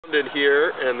Found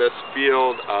here in this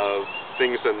field of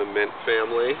things in the mint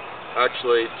family.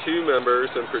 Actually, two members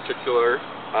in particular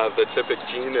of the typic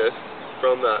genus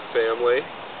from that family.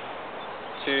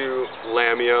 Two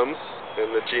lamiums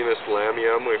in the genus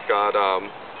Lamium. We've got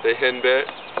the Henbit,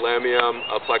 Lamium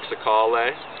aplexicale,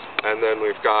 and then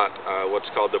we've got what's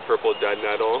called the purple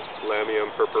deadnettle, Lamium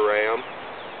purpureum.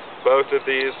 Both of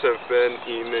these have been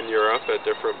eaten in Europe at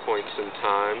different points in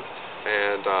time,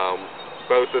 and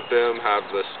both of them have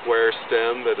the square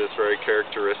stem that is very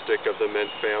characteristic of the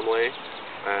mint family,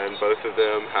 and both of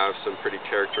them have some pretty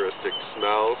characteristic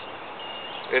smells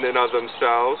in and of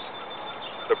themselves.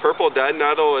 The purple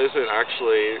deadnettle isn't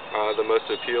actually the most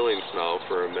appealing smell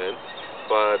for a mint,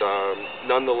 but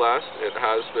nonetheless it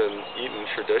has been eaten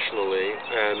traditionally,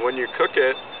 and when you cook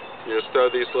it, you just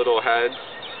throw these little heads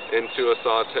into a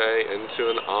saute, into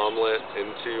an omelet,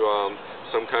 into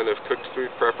some kind of cooked food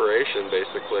preparation,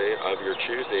 basically, of your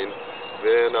choosing,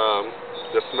 then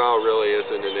the smell really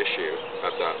isn't an issue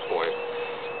at that point.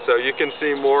 So you can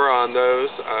see more on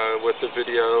those with the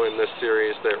video in this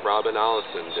series that Rob and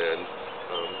Allison did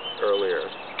earlier.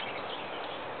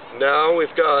 Now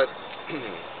we've got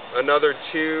another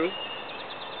two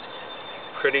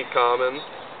pretty common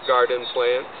garden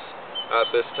plants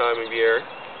at this time of year.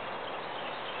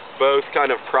 Both kind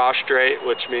of prostrate,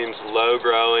 which means low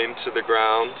growing to the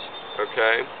ground.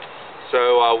 Okay,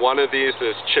 so one of these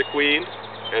is chickweed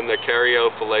in the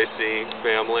Caryophyllaceae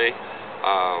family,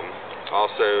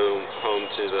 also home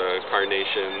to the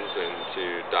carnations and to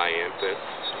dianthus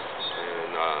and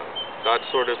that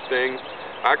sort of thing.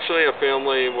 Actually, a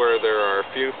family where there are a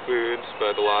few foods,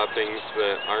 but a lot of things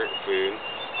that aren't food,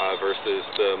 versus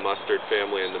the mustard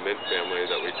family and the mint family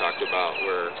that we talked about,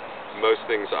 where most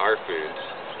things are foods.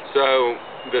 So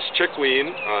this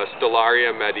chickweed,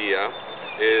 Stellaria media,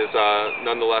 is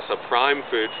nonetheless a prime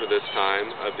food for this time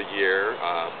of the year,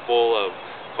 full of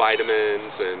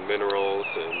vitamins and minerals,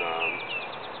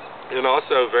 and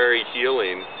also very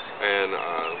healing and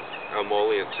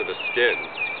emollient to the skin.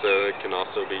 So it can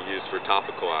also be used for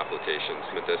topical applications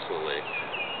medicinally.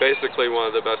 Basically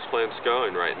one of the best plants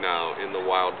going right now in the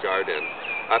wild garden.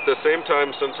 At the same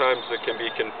time, sometimes it can be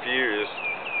confused,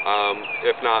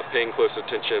 if not paying close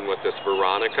attention, with this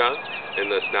Veronica in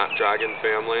the snapdragon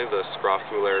family, the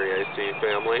Scrophulariaceae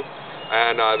family.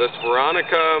 And this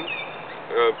Veronica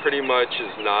pretty much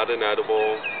is not an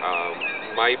edible,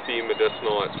 might be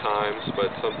medicinal at times, but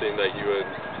something that you would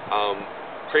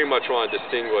pretty much want to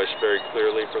distinguish very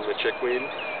clearly from the chickweed.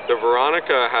 The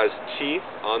Veronica has teeth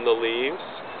on the leaves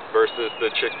versus the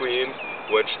chickweed,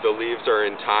 which the leaves are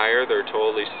entire, they're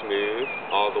totally smooth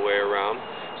all the way around.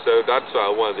 So that's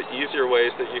one of the easier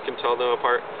ways that you can tell them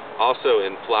apart. Also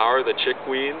in flower, the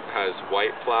chickweed has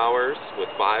white flowers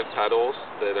with 5 petals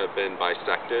that have been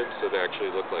bisected, so they actually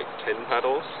look like 10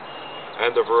 petals.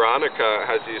 And the Veronica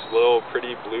has these little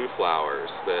pretty blue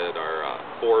flowers that are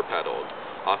 4-petaled,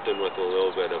 often with a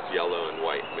little bit of yellow and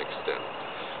white mixed in.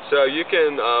 So you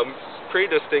can pretty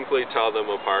distinctly tell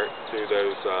them apart through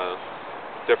those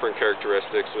different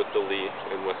characteristics with the leaf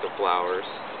and with the flowers,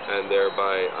 and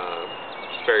thereby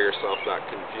spare yourself that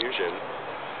confusion.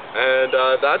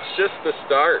 And that's just the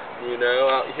start, you know.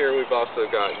 Out here we've also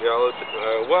got yellow,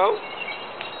 well,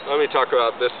 let me talk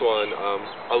about this one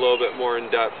a little bit more in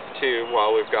depth too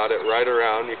while we've got it right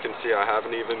around. You can see I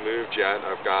haven't even moved yet.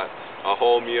 I've got a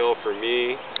whole meal for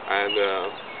me and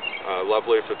a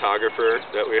lovely photographer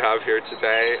that we have here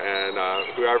today,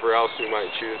 and whoever else we might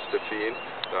choose to feed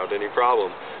without any problem.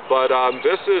 But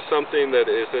this is something that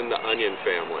is in the onion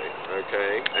family,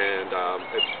 okay? And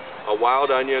it's a wild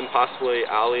onion, possibly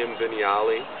Allium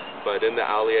vineale, but in the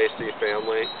Alliaceae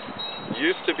family.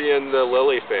 Used to be in the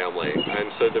lily family,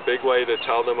 and so the big way to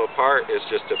tell them apart is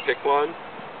just to pick one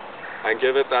and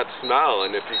give it that smell.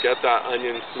 And if you get that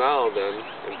onion smell, then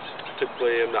it's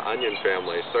typically in the onion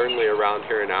family, certainly around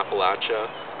here in Appalachia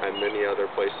and many other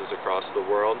places across the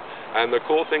world. And the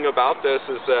cool thing about this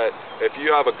is that if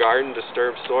you have a garden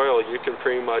disturbed soil, you can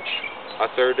pretty much a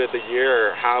third of the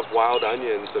year have wild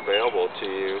onions available to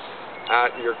you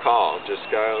at your call. Just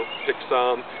go pick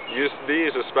some. Use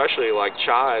these, especially like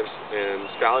chives and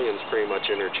scallions, pretty much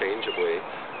interchangeably,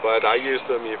 but I use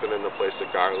them even in the place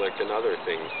of garlic and other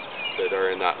things that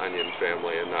are in that onion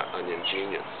family and that onion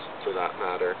genus for that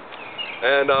matter.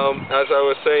 And as I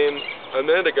was saying a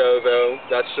minute ago, though,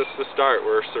 that's just the start.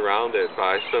 We're surrounded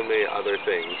by so many other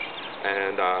things,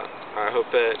 and I hope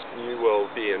that you will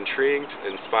be intrigued,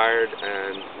 inspired,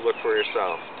 and look for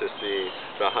yourself to see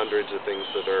the hundreds of things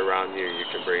that are around you you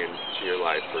can bring into your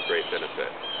life for great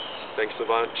benefit. Thanks a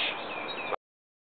bunch.